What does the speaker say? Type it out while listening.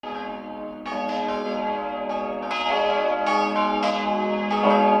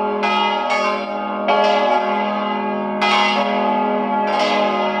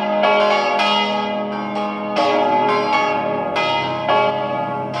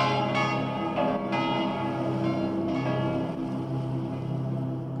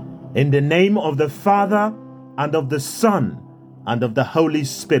In the name of the Father, and of the Son, and of the Holy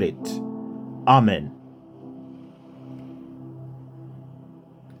Spirit. Amen.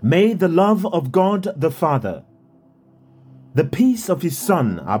 May the love of God the Father, the peace of his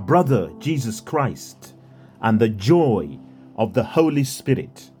Son, our brother Jesus Christ, and the joy of the Holy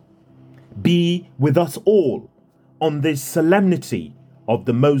Spirit be with us all on this solemnity of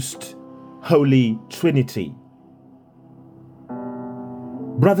the Most Holy Trinity.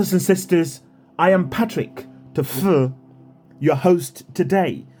 Brothers and sisters, I am Patrick Tefu, your host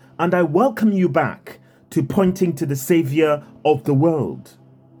today, and I welcome you back to Pointing to the Saviour of the World,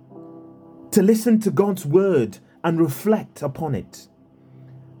 to listen to God's Word and reflect upon it,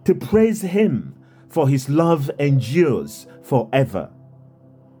 to praise Him for His love endures forever,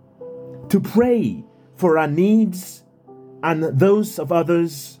 to pray for our needs and those of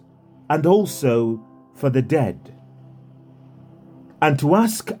others, and also for the dead, and to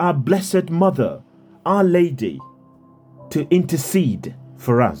ask our Blessed Mother, Our Lady, to intercede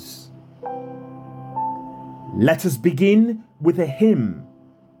for us. Let us begin with a hymn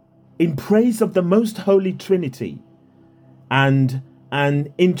in praise of the Most Holy Trinity and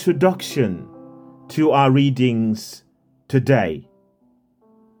an introduction to our readings today.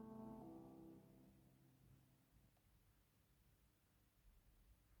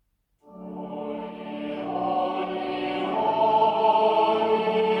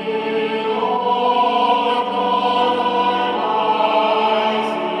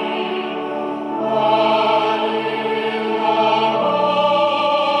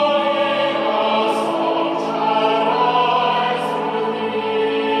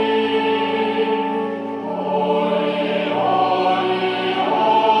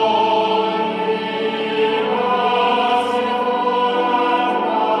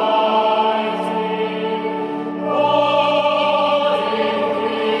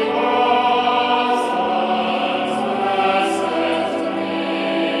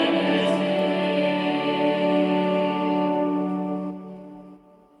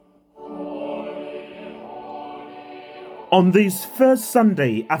 On this first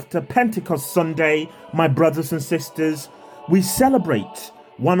Sunday after Pentecost Sunday, my brothers and sisters, we celebrate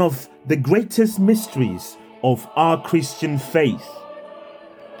one of the greatest mysteries of our Christian faith,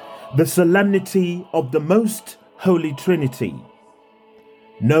 the solemnity of the Most Holy Trinity.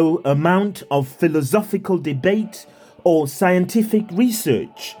 No amount of philosophical debate or scientific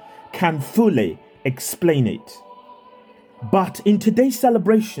research can fully explain it. But in today's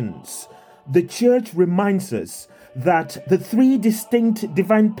celebrations, the Church reminds us that the three distinct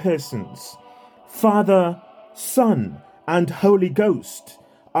divine persons, Father, Son, and Holy Ghost,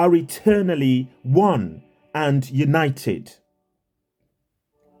 are eternally one and united.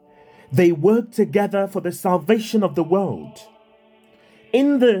 They work together for the salvation of the world.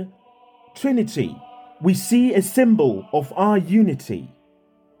 In the Trinity, we see a symbol of our unity.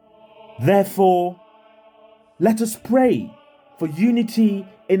 Therefore, let us pray for unity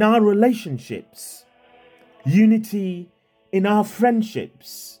in our relationships, unity in our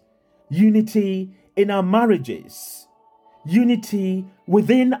friendships, unity in our marriages, unity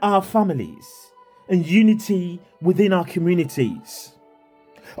within our families, and unity within our communities.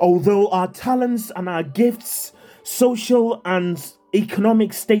 Although our talents and our gifts, social and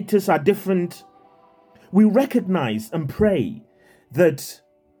economic status are different, we recognize and pray that,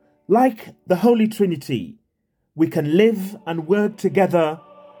 like the Holy Trinity, we can live and work together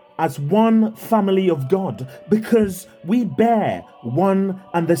as one family of God, because we bear one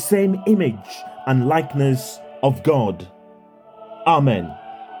and the same image and likeness of God. Amen.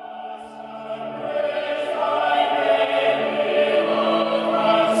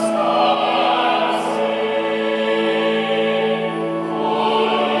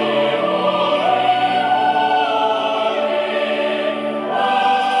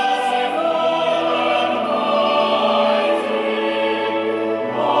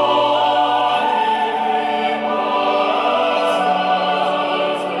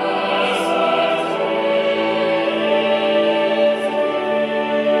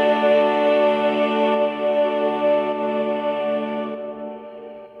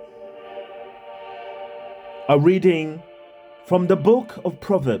 A reading from the book of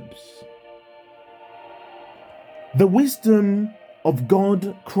Proverbs. The wisdom of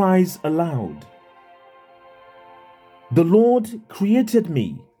God cries aloud. The Lord created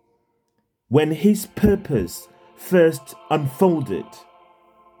me when his purpose first unfolded,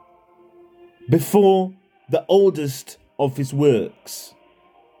 before the oldest of his works.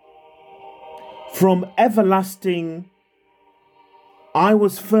 From everlasting I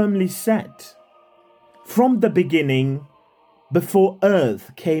was firmly set. From the beginning, before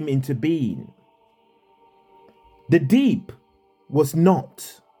earth came into being. The deep was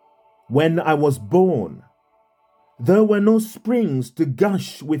not when I was born. There were no springs to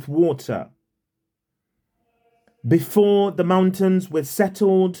gush with water. Before the mountains were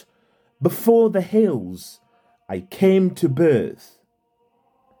settled, before the hills, I came to birth.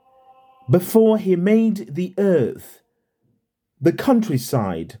 Before he made the earth, the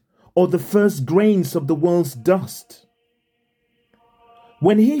countryside, or the first grains of the world's dust.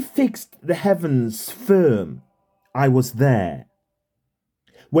 When he fixed the heavens firm, I was there.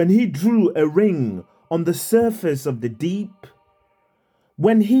 When he drew a ring on the surface of the deep,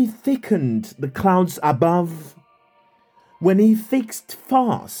 when he thickened the clouds above, when he fixed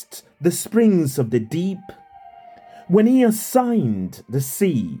fast the springs of the deep, when he assigned the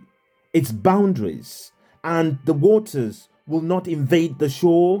sea its boundaries, and the waters will not invade the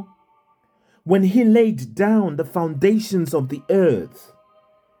shore, when he laid down the foundations of the earth,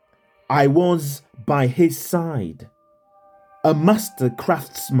 I was by his side, a master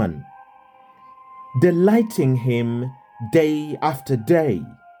craftsman, delighting him day after day,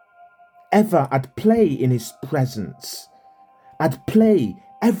 ever at play in his presence, at play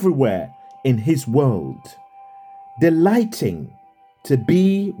everywhere in his world, delighting to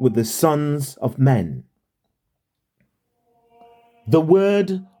be with the sons of men. The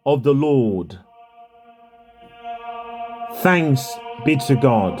word of the Lord. Thanks be to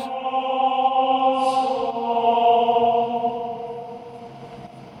God.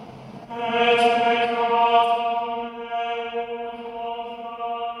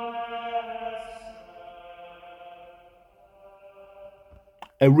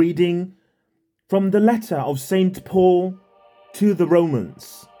 A reading from the letter of St. Paul to the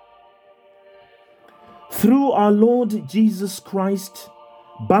Romans. Through our Lord Jesus Christ,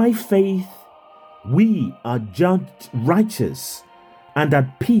 by faith, we are judged righteous and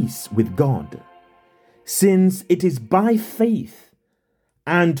at peace with God, since it is by faith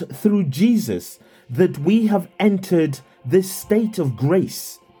and through Jesus that we have entered this state of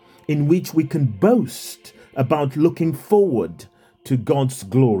grace in which we can boast about looking forward to God's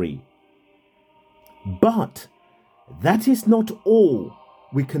glory. But that is not all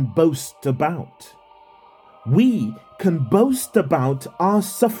we can boast about. We can boast about our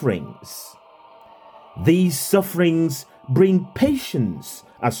sufferings. These sufferings bring patience,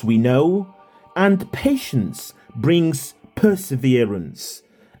 as we know, and patience brings perseverance,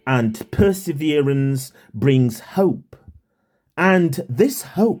 and perseverance brings hope. And this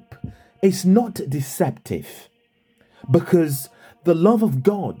hope is not deceptive, because the love of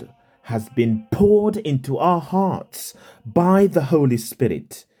God has been poured into our hearts by the Holy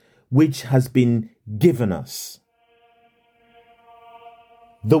Spirit, which has been given us.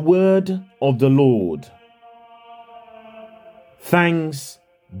 The word of the Lord. Thanks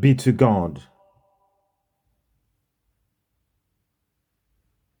be to God.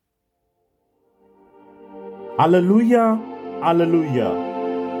 Alleluia,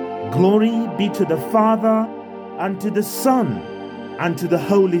 alleluia. Glory be to the Father, and to the Son, and to the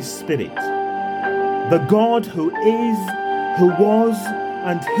Holy Spirit, the God who is, who was,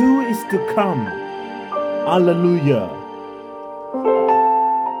 and who is to come. Alleluia.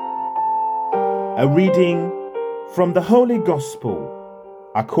 A reading from the Holy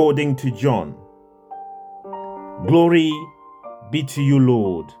Gospel according to John. Glory be to you,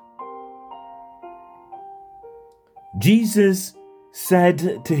 Lord. Jesus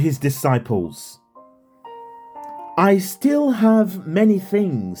said to his disciples, I still have many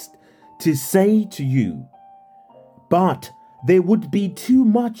things to say to you, but they would be too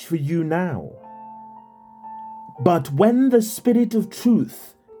much for you now. But when the Spirit of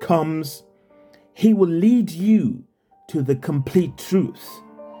truth comes, he will lead you to the complete truth,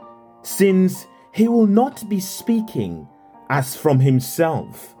 since he will not be speaking as from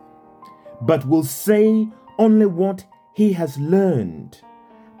himself, but will say only what he has learned,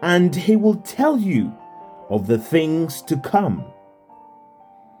 and he will tell you of the things to come.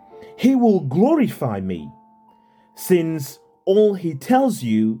 He will glorify me, since all he tells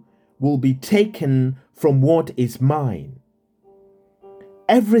you will be taken from what is mine.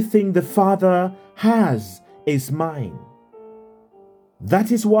 Everything the Father has is mine.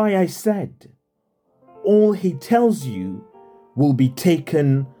 That is why I said, all he tells you will be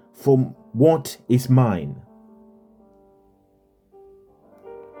taken from what is mine.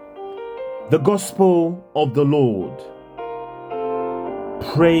 The Gospel of the Lord.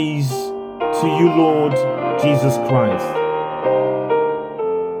 Praise to you, Lord Jesus Christ.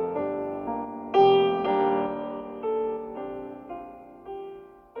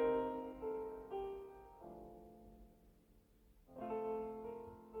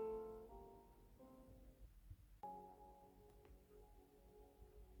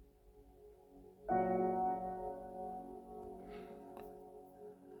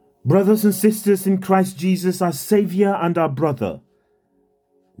 Brothers and sisters in Christ Jesus, our Savior and our brother,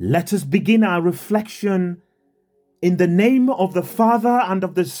 let us begin our reflection in the name of the Father and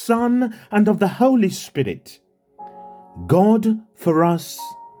of the Son and of the Holy Spirit. God for us,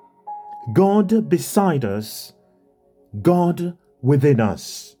 God beside us, God within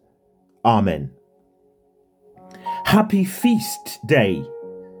us. Amen. Happy feast day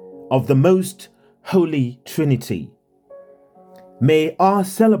of the Most Holy Trinity. May our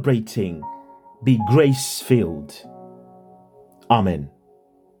celebrating be grace-filled. Amen.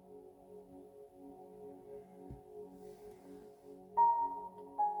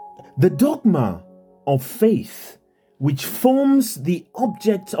 The dogma of faith, which forms the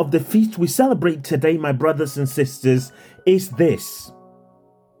object of the feast we celebrate today, my brothers and sisters, is this: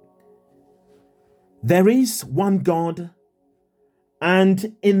 there is one God,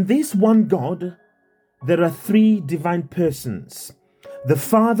 and in this one God, there are three divine persons. The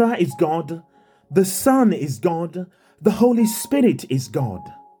Father is God, the Son is God, the Holy Spirit is God.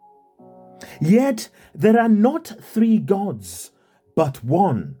 Yet there are not three gods, but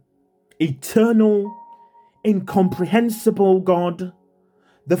one, eternal, incomprehensible God.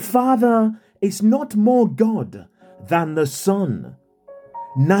 The Father is not more God than the Son,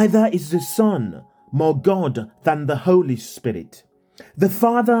 neither is the Son more God than the Holy Spirit. The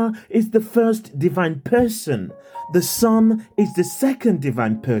Father is the first divine person. The Son is the second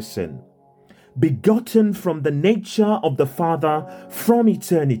divine person, begotten from the nature of the Father from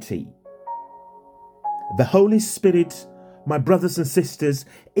eternity. The Holy Spirit, my brothers and sisters,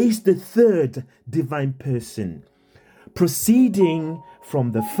 is the third divine person, proceeding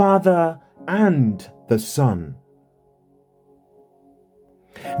from the Father and the Son.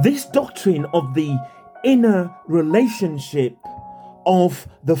 This doctrine of the inner relationship of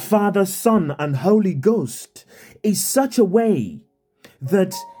the Father, Son, and Holy Ghost is such a way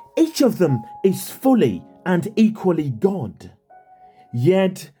that each of them is fully and equally God.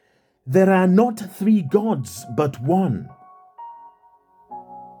 Yet there are not three gods, but one.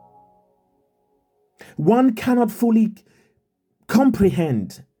 One cannot fully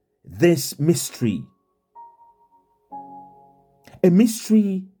comprehend this mystery. A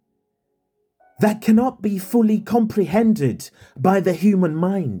mystery that cannot be fully comprehended by the human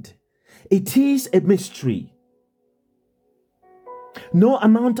mind. It is a mystery. No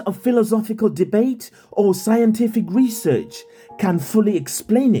amount of philosophical debate or scientific research can fully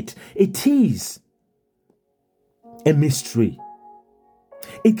explain it. It is a mystery.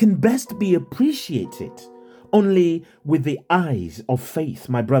 It can best be appreciated only with the eyes of faith,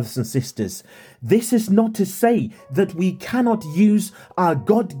 my brothers and sisters. This is not to say that we cannot use our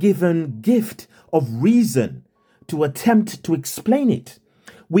God-given gift of reason to attempt to explain it.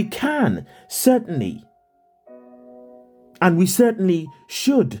 We can, certainly. And we certainly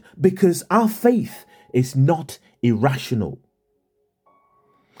should, because our faith is not irrational.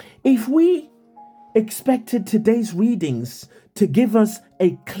 If we expected today's readings to give us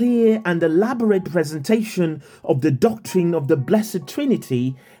a clear and elaborate presentation of the doctrine of the Blessed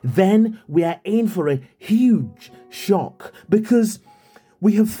Trinity, then we are in for a huge shock, because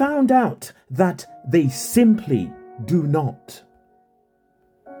we have found out that they simply do not.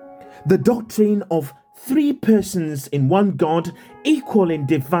 The doctrine of three persons in one God, equal in the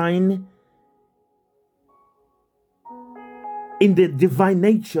divine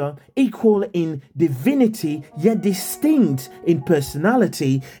nature, equal in divinity, yet distinct in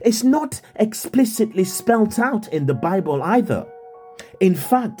personality, is not explicitly spelt out in the Bible either. In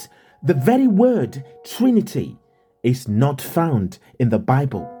fact, the very word Trinity is not found in the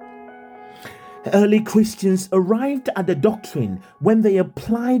Bible. Early Christians arrived at the doctrine when they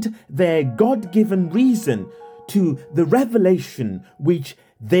applied their God-given reason to the revelation which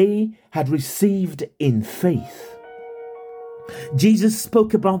they had received in faith. Jesus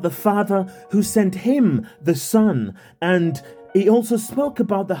spoke about the Father who sent him, the Son, and he also spoke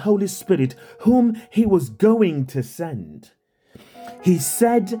about the Holy Spirit whom he was going to send. He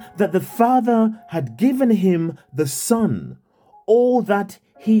said that the Father had given him, the Son, all that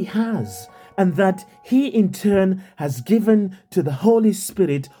he has, and that he in turn has given to the Holy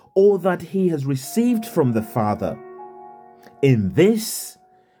Spirit all that he has received from the Father. In this,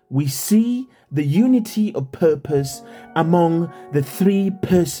 we see the unity of purpose among the three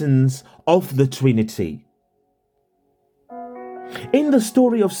persons of the Trinity. In the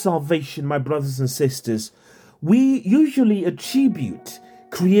story of salvation, my brothers and sisters, we usually attribute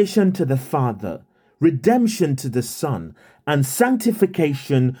creation to the Father, redemption to the Son, and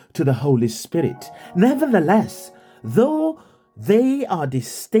sanctification to the Holy Spirit. Nevertheless, though they are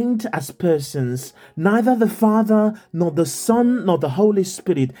distinct as persons. Neither the Father, nor the Son, nor the Holy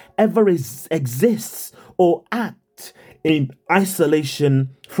Spirit ever exists or act in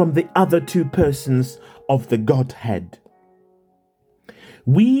isolation from the other two persons of the Godhead.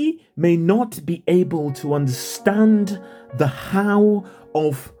 We may not be able to understand the how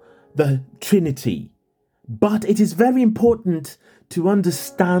of the Trinity, but it is very important to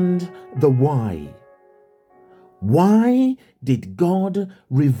understand the why. Why did God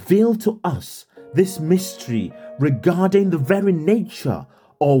reveal to us this mystery regarding the very nature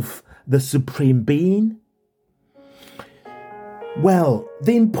of the Supreme Being? Well,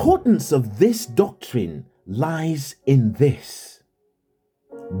 the importance of this doctrine lies in this.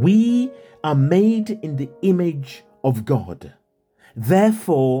 We are made in the image of God.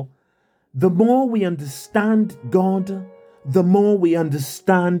 Therefore, the more we understand God, the more we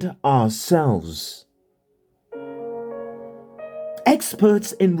understand ourselves.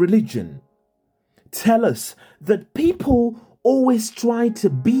 Experts in religion tell us that people always try to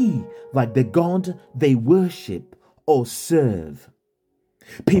be like the God they worship or serve.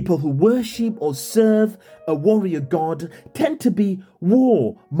 People who worship or serve a warrior god tend to be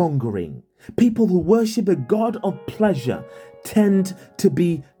war-mongering. People who worship a god of pleasure tend to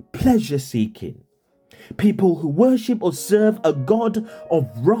be pleasure-seeking. People who worship or serve a god of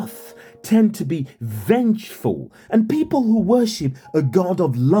wrath tend to be vengeful. And people who worship a god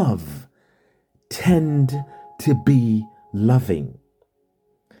of love tend to be loving.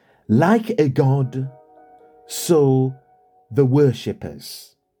 Like a god, so the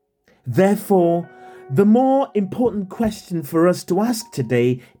worshippers. Therefore, the more important question for us to ask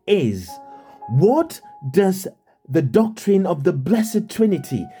today is, what does the doctrine of the Blessed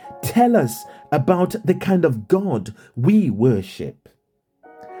Trinity tell us about the kind of God we worship?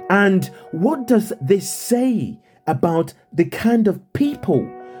 And what does this say about the kind of people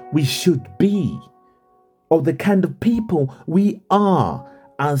we should be, or the kind of people we are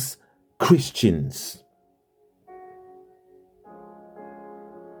as Christians?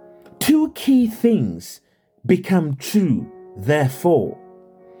 Two key things become true, therefore.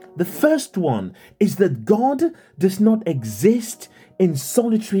 The first one is that God does not exist in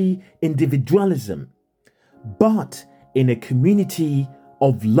solitary individualism, but in a community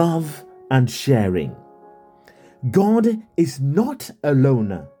of love and sharing. God is not a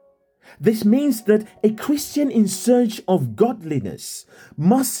loner. This means that a Christian in search of godliness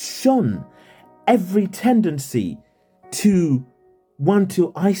must shun every tendency to want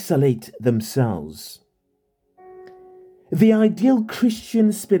to isolate themselves. The ideal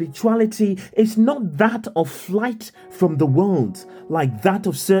Christian spirituality is not that of flight from the world, like that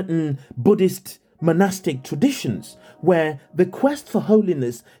of certain Buddhist monastic traditions, where the quest for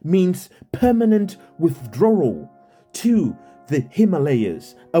holiness means permanent withdrawal to the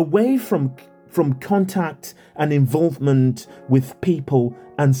Himalayas, away from contact and involvement with people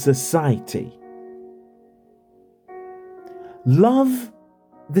and society. Love,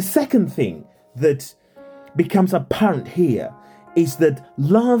 the second thing that becomes apparent here, is that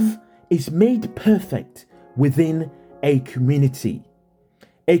love is made perfect within a community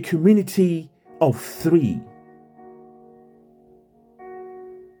of three.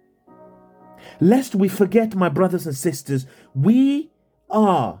 Lest we forget, my brothers and sisters, we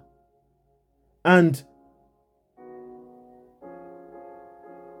are, and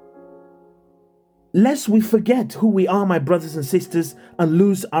lest we forget who we are, my brothers and sisters, and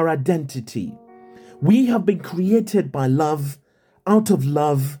lose our identity. We have been created by love, out of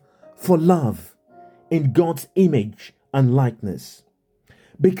love, for love, in God's image and likeness.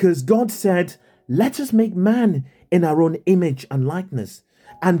 Because God said, let us make man in our own image and likeness.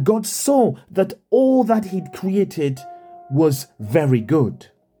 And God saw that all that he'd created was very good.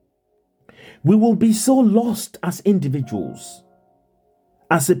 We will be so lost as individuals,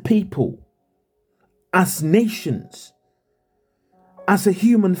 as a people, as nations, as a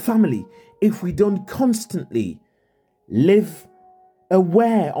human family, if we don't constantly live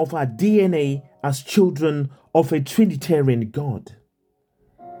aware of our DNA as children of a Trinitarian God.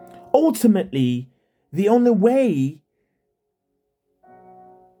 Ultimately, the only way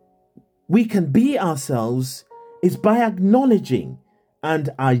we can be ourselves is by acknowledging and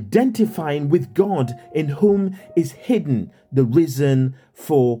identifying with God, in whom is hidden the reason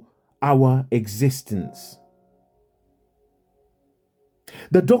for our existence.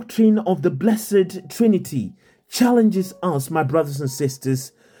 The doctrine of the Blessed Trinity challenges us, my brothers and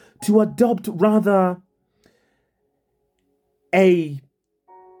sisters, to adopt rather a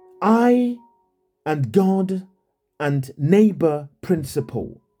I and God and neighbor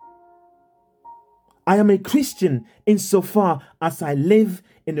principle. I am a Christian insofar as I live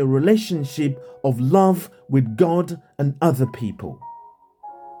in a relationship of love with God and other people.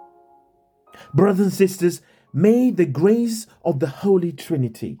 Brothers and sisters, may the grace of the Holy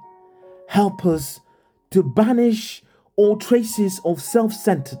Trinity help us to banish all traces of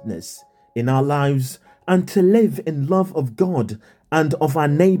self-centeredness in our lives and to live in love of God and of our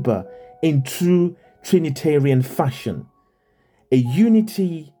neighbor in true Trinitarian fashion. A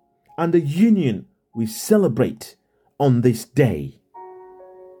unity and a union we celebrate on this day.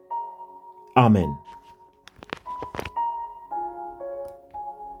 Amen.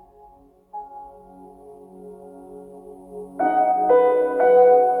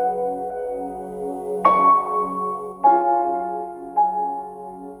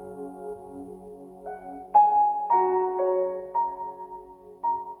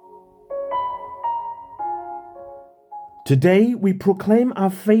 Today we proclaim our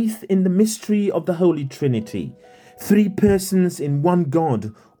faith in the mystery of the Holy Trinity, three persons in one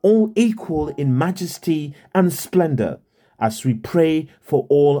God, all equal in majesty and splendor, as we pray for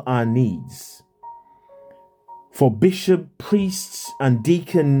all our needs. For bishop, priests, and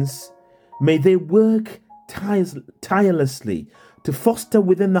deacons, may they work tirelessly to foster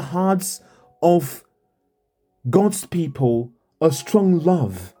within the hearts of God's people a strong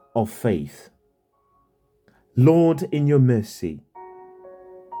love of faith. Lord, in your mercy,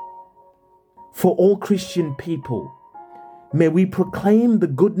 for all Christian people, may we proclaim the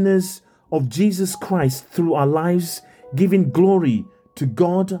goodness of Jesus Christ through our lives, giving glory to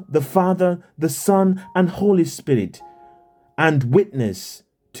God, the Father, the Son, and Holy Spirit, and witness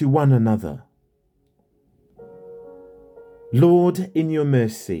to one another. Lord, in your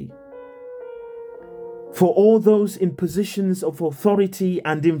mercy, for all those in positions of authority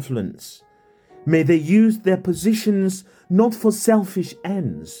and influence, may they use their positions not for selfish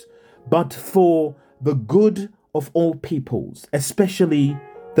ends, but for the good of all peoples, especially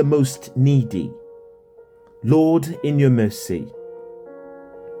the most needy. Lord, in your mercy,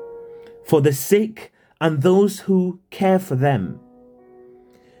 for the sick and those who care for them,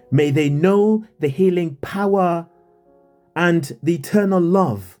 may they know the healing power and the eternal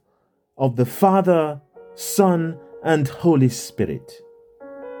love of the Father, Son, and Holy Spirit.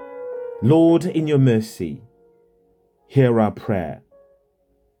 Lord, in your mercy, hear our prayer.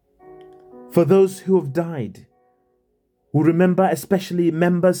 For those who have died, we remember especially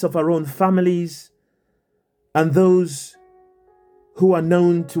members of our own families and those who are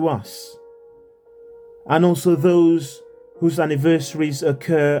known to us, and also those whose anniversaries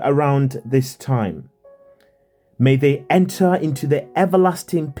occur around this time. May they enter into the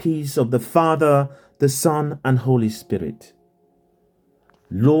everlasting peace of the Father, the Son, and Holy Spirit.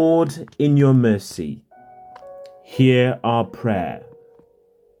 Lord, in your mercy, hear our prayer.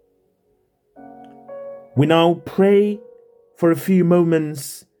 We now pray for a few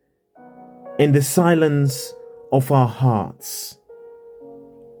moments in the silence of our hearts,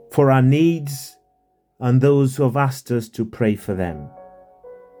 for our needs and those who have asked us to pray for them.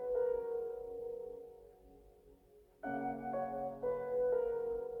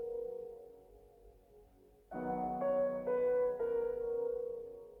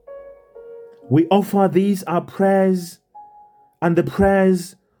 We offer these our prayers and the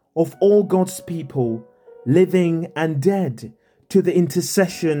prayers of all God's people, living and dead, to the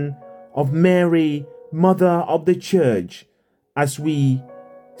intercession of Mary, Mother of the Church, as we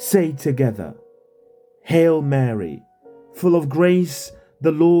say together, Hail Mary, full of grace,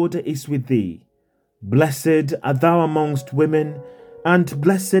 the Lord is with thee. Blessed art thou amongst women, and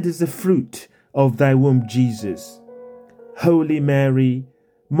blessed is the fruit of thy womb, Jesus. Holy Mary,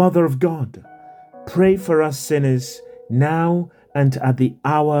 Mother of God, pray for us sinners, now and at the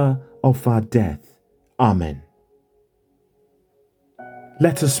hour of our death. Amen.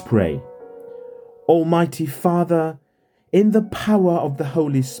 Let us pray. Almighty Father, in the power of the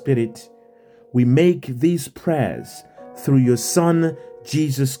Holy Spirit, we make these prayers through your Son,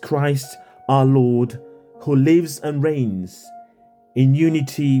 Jesus Christ, our Lord, who lives and reigns in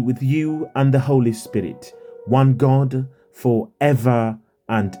unity with you and the Holy Spirit, one God, for ever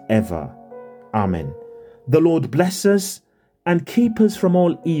and ever. Amen. The Lord bless us and keep us from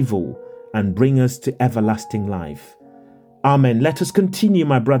all evil and bring us to everlasting life. Amen. Let us continue,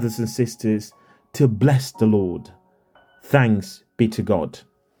 my brothers and sisters, to bless the Lord. Thanks be to God.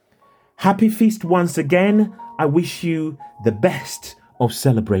 Happy feast once again. I wish you the best of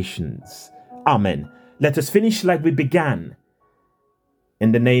celebrations. Amen. Let us finish like we began.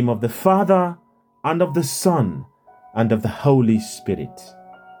 In the name of the Father, and of the Son, and of the Holy Spirit.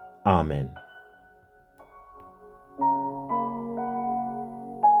 Amen.